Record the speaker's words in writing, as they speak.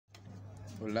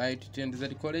Alright,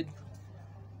 dlight college.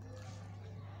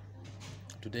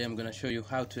 Today I'm gonna show you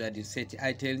how to reset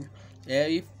Itel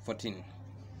A14.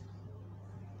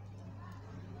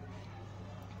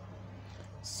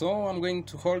 So I'm going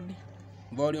to hold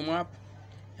volume up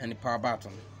and power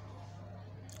button.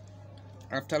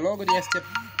 After log the step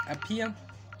appear,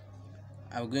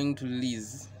 I'm going to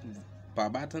release the power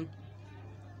button,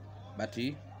 but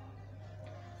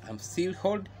I'm still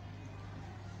hold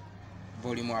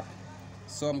volume up.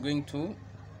 So I'm going to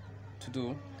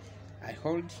do, I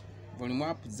hold volume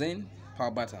up, then power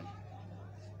button.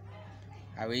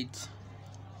 I wait.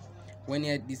 When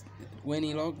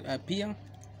you log appear,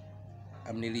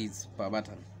 I'm release power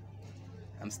button.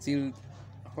 I'm still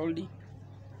holding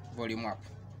volume up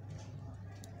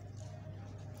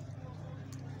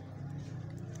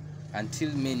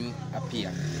until menu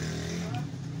appear.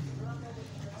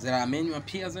 There are menu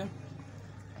appears.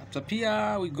 After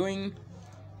appear, we're going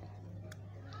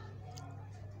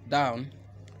down,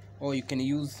 or you can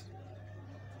use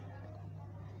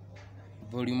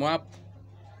volume up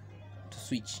to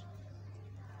switch.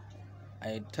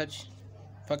 I touch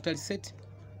factory set,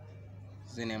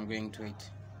 then I'm going to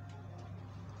wait.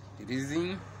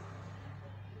 Releasing.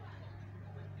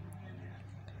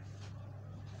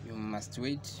 You must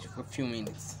wait for a few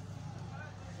minutes.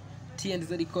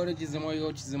 dlight college is the more you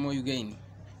watch, the more you gain.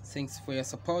 Thanks for your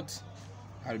support.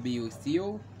 I'll be with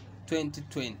you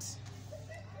 2020.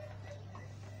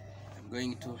 I'm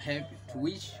going to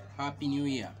wish Happy New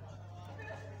Year.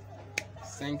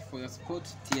 Thanks for your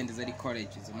support. dlight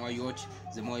college. The more you watch,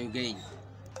 the more you gain.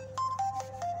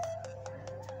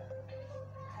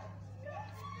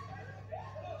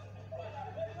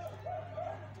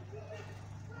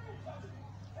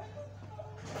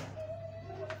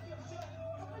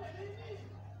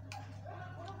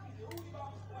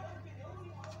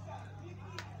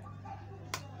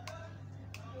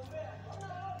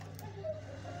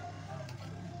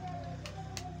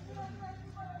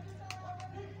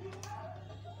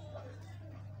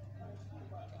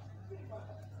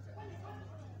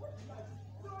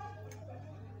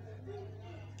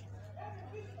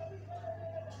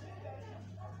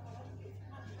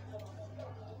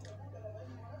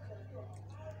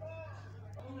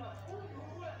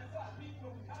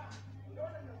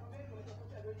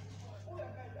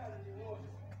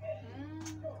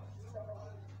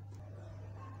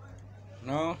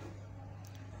 Now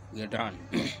we are done.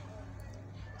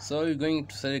 So you're going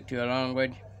to select your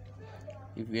language.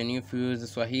 If you use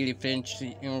Swahili, French,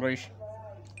 English,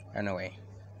 anyway.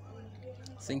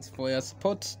 Thanks for your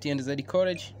support, dlight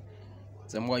college.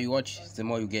 The more you watch, the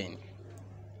more you gain.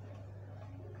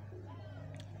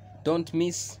 Don't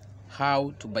miss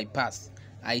how to bypass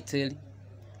Itel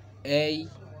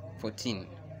A14.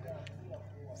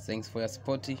 Thanks for your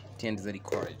support, dlight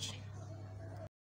college.